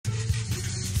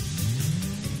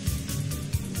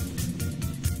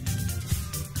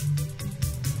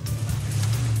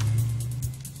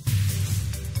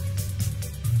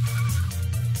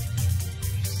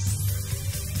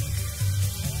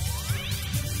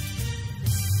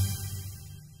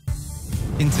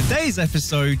In today's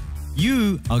episode,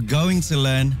 you are going to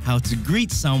learn how to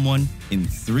greet someone in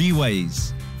 3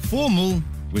 ways. Formal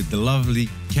with the lovely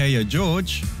Kaya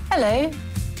George. Hello.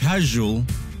 Casual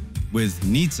with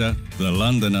Nita, the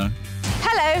Londoner.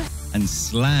 Hello. And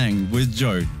slang with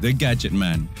Joe, the gadget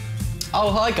man.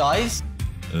 Oh, hi guys.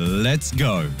 Let's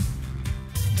go.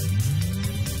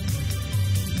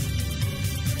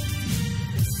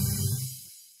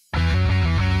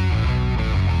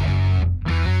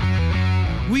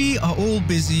 We are all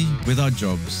busy with our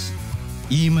jobs,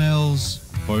 emails,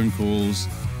 phone calls,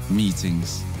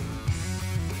 meetings.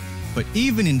 But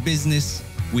even in business,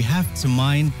 we have to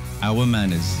mind our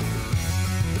manners.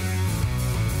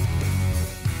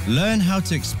 Learn how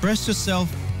to express yourself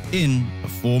in a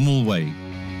formal way.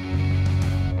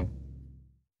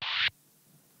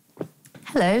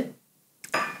 Hello.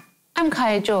 I'm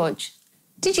Kaya George.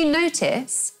 Did you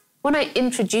notice when I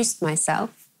introduced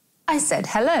myself, I said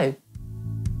hello?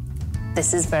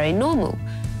 This is very normal.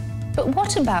 But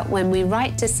what about when we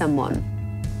write to someone?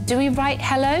 Do we write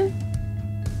hello?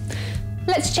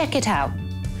 Let's check it out.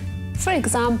 For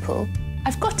example,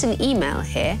 I've got an email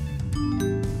here.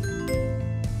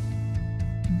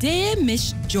 Dear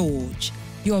Miss George,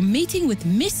 your meeting with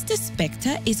Mr.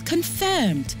 Spector is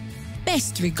confirmed.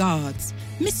 Best regards,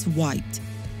 Miss White.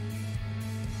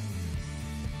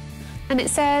 And it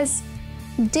says,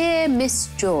 Dear Miss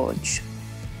George,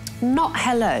 not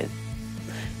hello.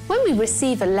 When we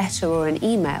receive a letter or an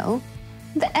email,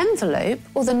 the envelope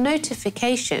or the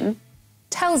notification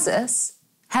tells us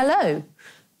hello,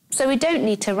 so we don't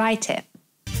need to write it.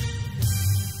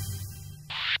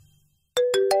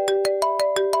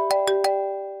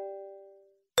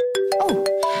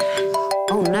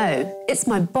 Oh no, it's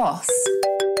my boss.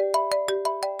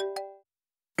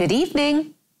 Good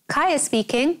evening, Kaya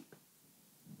speaking.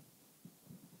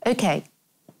 Okay,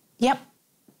 yep,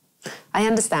 I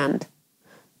understand.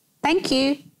 Thank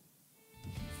you.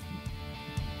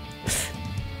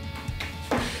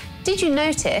 Did you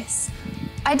notice?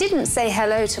 I didn't say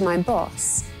hello to my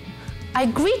boss. I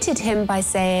greeted him by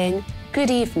saying,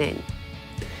 good evening.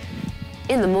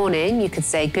 In the morning, you could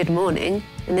say good morning,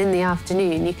 and in the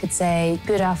afternoon, you could say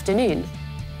good afternoon.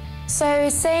 So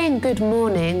saying good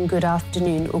morning, good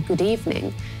afternoon, or good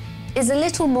evening is a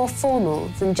little more formal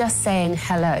than just saying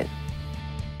hello.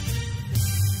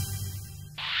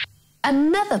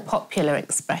 Another popular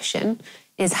expression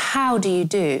is how do you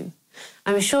do?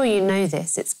 I'm sure you know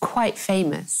this, it's quite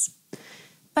famous.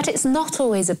 But it's not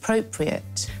always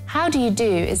appropriate. How do you do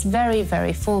is very,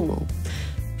 very formal.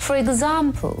 For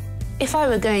example, if I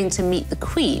were going to meet the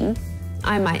Queen,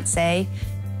 I might say,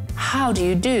 how do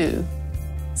you do?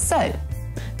 So,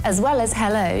 as well as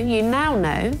hello, you now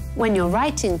know when you're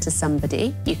writing to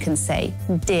somebody, you can say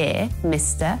dear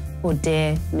Mr. or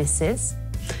dear Mrs.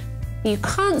 You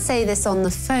can't say this on the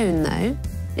phone though.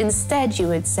 Instead, you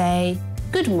would say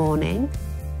good morning,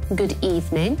 good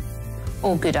evening,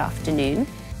 or good afternoon.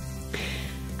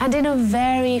 And in a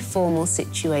very formal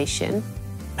situation,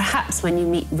 perhaps when you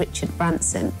meet Richard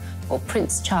Branson or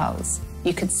Prince Charles,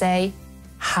 you could say,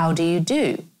 how do you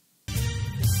do?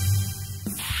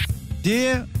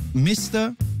 Dear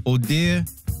Mr. or dear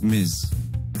Ms.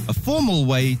 A formal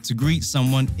way to greet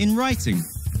someone in writing.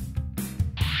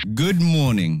 Good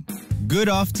morning, good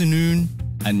afternoon,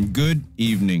 and good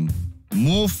evening.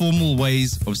 More formal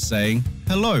ways of saying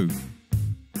hello.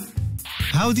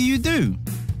 How do you do?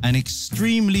 An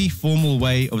extremely formal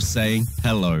way of saying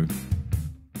hello.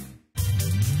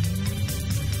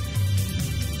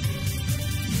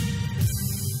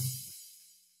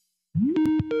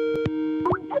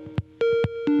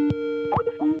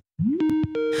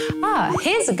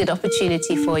 Here's a good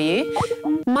opportunity for you.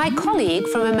 My colleague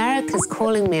from America's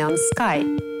calling me on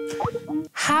Skype.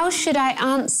 How should I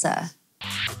answer?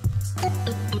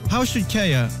 How should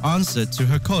Kaya answer to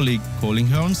her colleague calling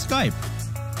her on Skype?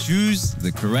 Choose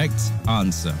the correct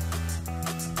answer.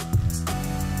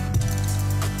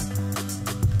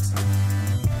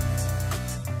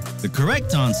 The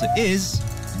correct answer is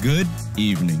good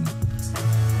evening.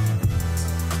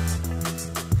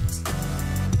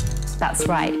 That's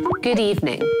right. Good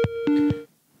evening.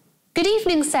 Good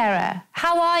evening, Sarah.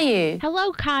 How are you?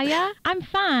 Hello, Kaya. I'm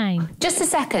fine. Just a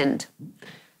second.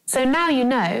 So now you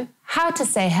know how to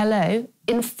say hello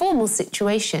in formal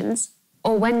situations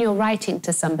or when you're writing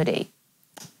to somebody.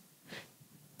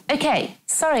 Okay,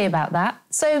 sorry about that.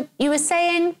 So you were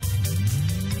saying...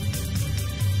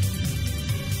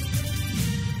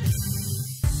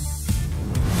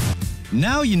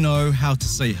 Now you know how to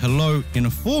say hello in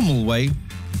a formal way.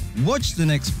 Watch the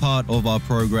next part of our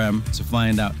program to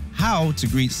find out how to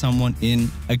greet someone in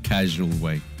a casual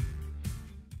way.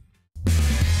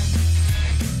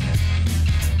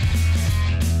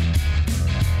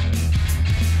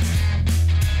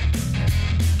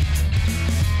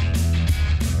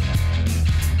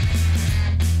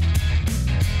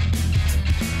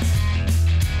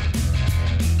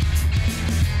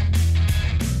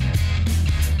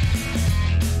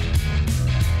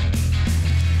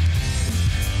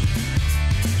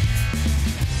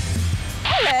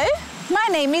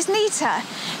 name is Nita.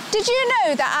 Did you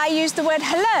know that I use the word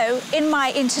hello in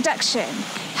my introduction?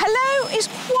 Hello is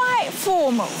quite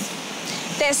formal.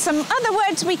 There's some other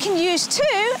words we can use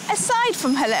too, aside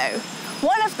from hello.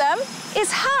 One of them is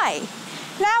hi.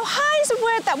 Now, hi is a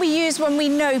word that we use when we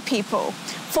know people.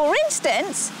 For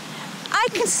instance, I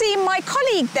can see my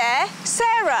colleague there,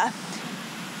 Sarah.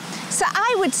 So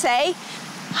I would say,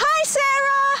 hi,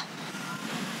 Sarah.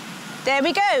 There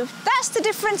we go. That's the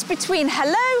difference between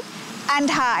hello and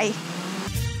hi.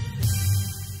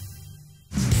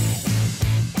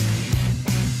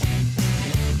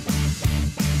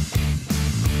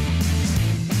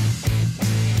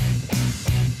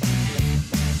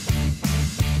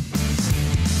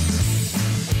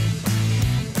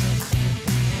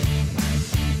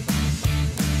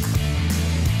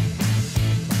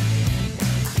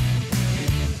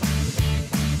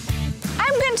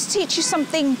 To teach you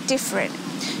something different.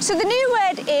 So the new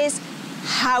word is,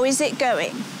 how is it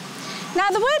going? Now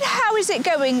the word how is it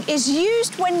going is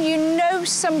used when you know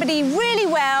somebody really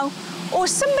well or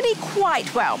somebody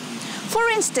quite well. For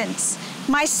instance,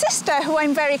 my sister, who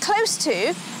I'm very close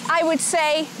to, I would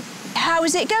say, how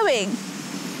is it going?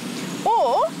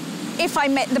 Or if I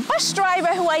met the bus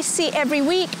driver who I see every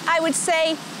week, I would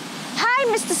say, hi,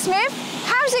 Mr. Smith,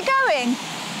 how's it going?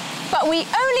 But we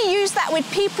only use that with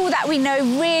people that we know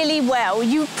really well.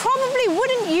 You probably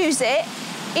wouldn't use it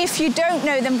if you don't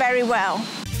know them very well.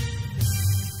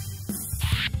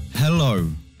 Hello,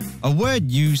 a word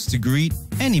used to greet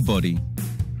anybody.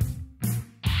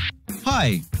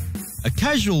 Hi, a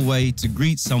casual way to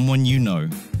greet someone you know.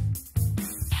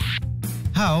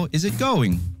 How is it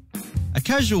going? A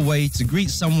casual way to greet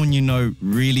someone you know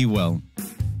really well.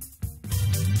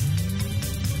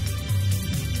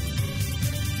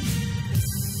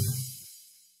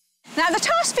 Now the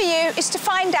task for you is to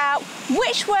find out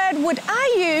which word would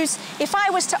I use if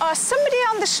I was to ask somebody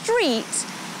on the street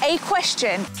a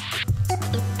question.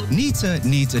 Nita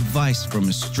needs advice from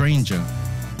a stranger.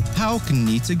 How can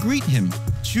Nita greet him?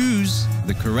 Choose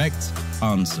the correct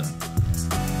answer.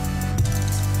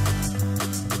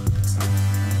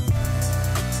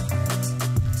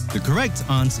 The correct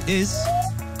answer is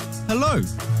hello.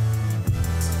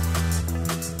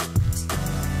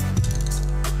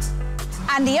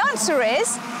 And the answer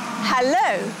is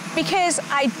hello, because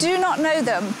I do not know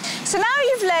them. So now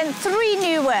you've learned 3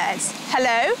 new words: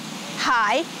 hello,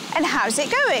 hi, and how's it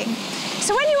going?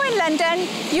 So when you're in London,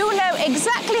 you'll know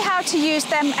exactly how to use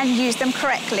them and use them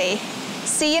correctly.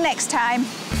 See you next time.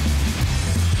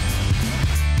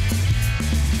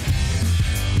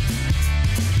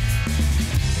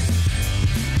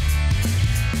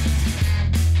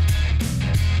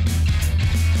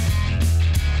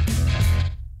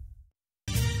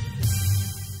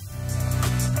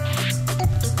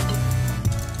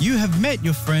 You have met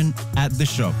your friend at the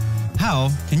shop.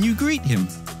 How can you greet him?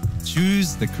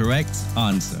 Choose the correct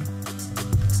answer.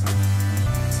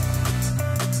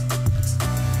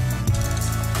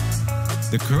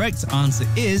 The correct answer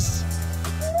is,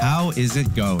 how is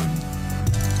it going?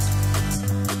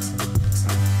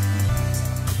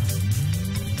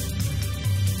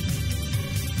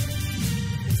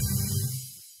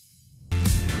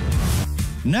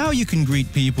 Now you can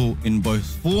greet people in both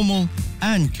formal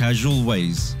and casual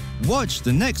ways. Watch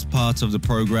the next part of the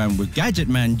program with Gadget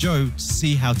Man Joe to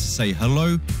see how to say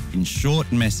hello in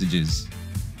short messages.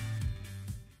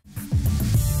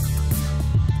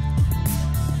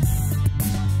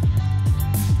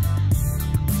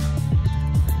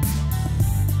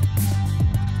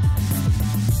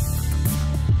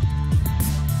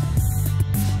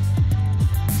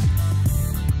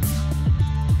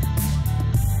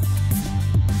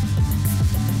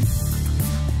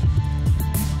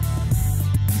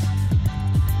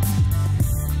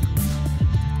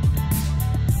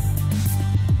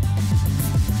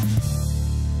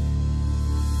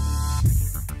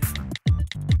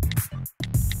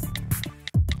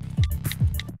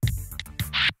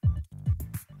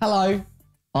 Hello,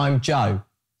 I'm Joe.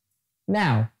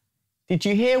 Now, did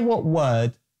you hear what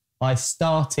word I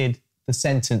started the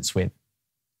sentence with?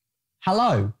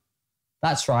 Hello.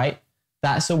 That's right,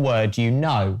 that's a word you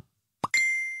know.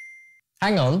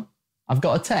 Hang on, I've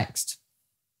got a text.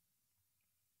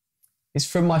 It's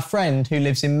from my friend who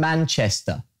lives in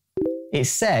Manchester. It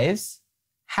says,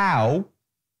 how,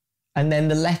 and then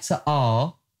the letter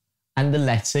R and the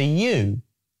letter U.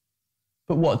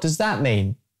 But what does that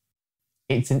mean?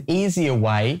 It's an easier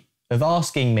way of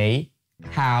asking me,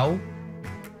 how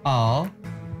are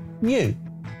you?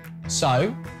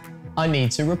 So, I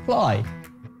need to reply.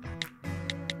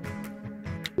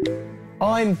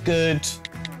 I'm good.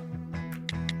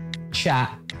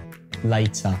 Chat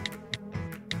later.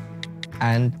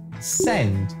 and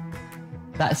send.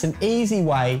 That's an easy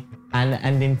way and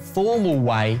an informal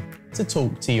way to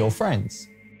talk to your friends.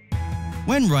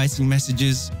 When writing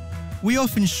messages, we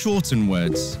often shorten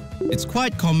words. It's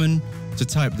quite common to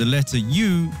type the letter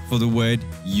U for the word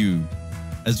you,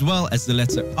 as well as the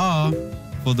letter R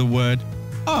for the word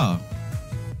are.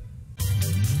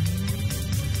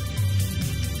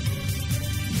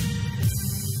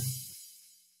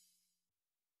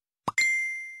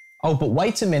 Oh, but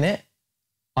wait a minute.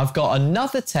 I've got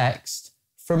another text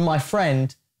from my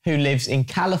friend who lives in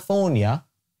California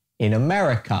in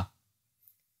America.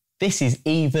 This is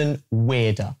even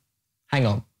weirder. Hang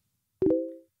on.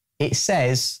 It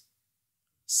says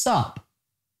sup.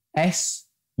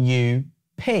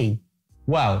 S-U-P.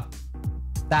 Well,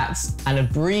 that's an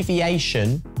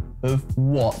abbreviation of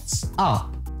what's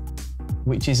up,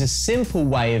 which is a simple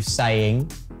way of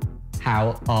saying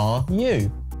how are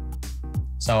you?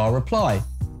 So I'll reply.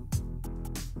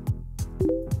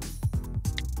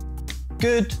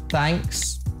 Good,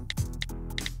 thanks.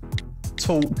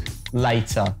 Talk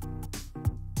later.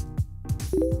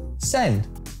 Send.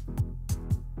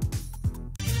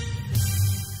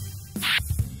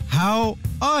 How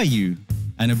are you?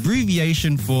 An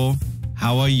abbreviation for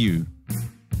how are you?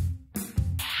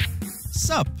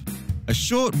 Sup, a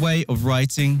short way of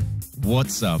writing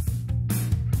what's up.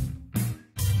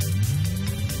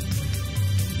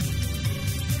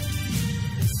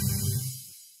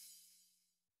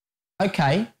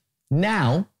 Okay,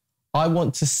 now I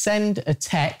want to send a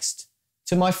text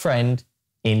to my friend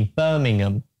in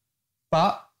Birmingham.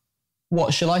 But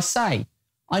what shall I say?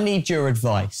 I need your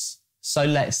advice. So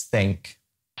let's think.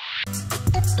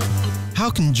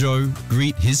 How can Joe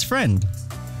greet his friend?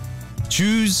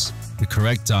 Choose the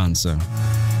correct answer.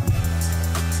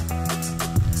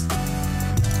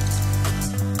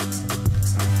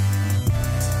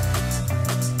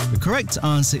 The correct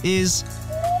answer is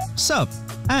sup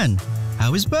and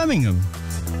how is Birmingham?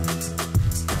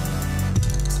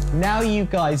 Now you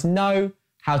guys know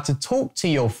how to talk to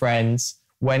your friends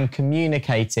when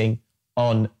communicating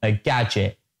on a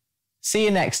gadget. See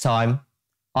you next time.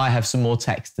 I have some more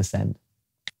text to send.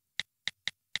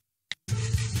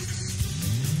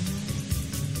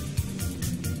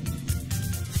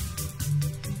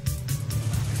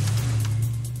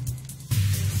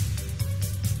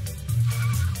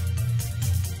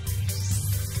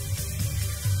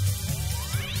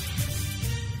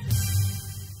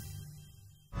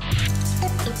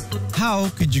 How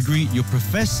could you greet your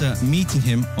professor meeting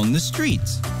him on the street?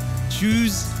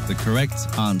 Choose the correct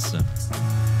answer.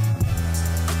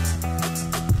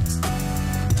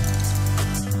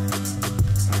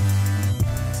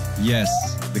 Yes,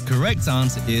 the correct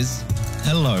answer is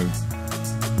hello.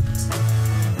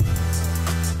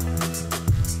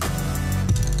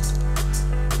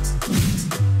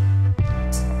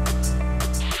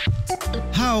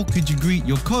 How could you greet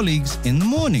your colleagues in the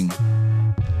morning?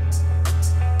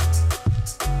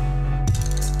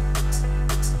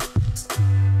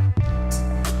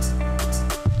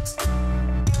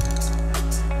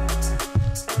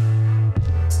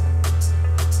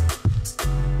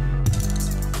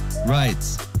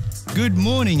 Right. Good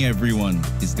morning, everyone,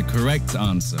 is the correct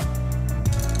answer.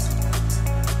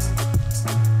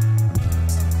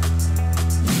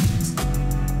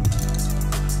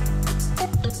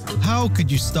 How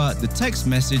could you start the text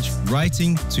message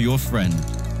writing to your friend?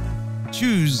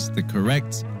 Choose the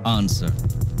correct answer.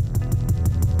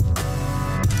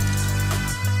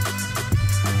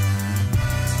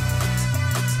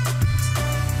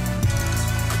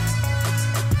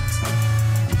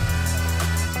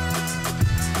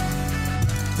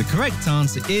 The correct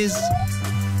answer is,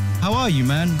 how are you,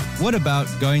 man? What about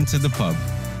going to the pub?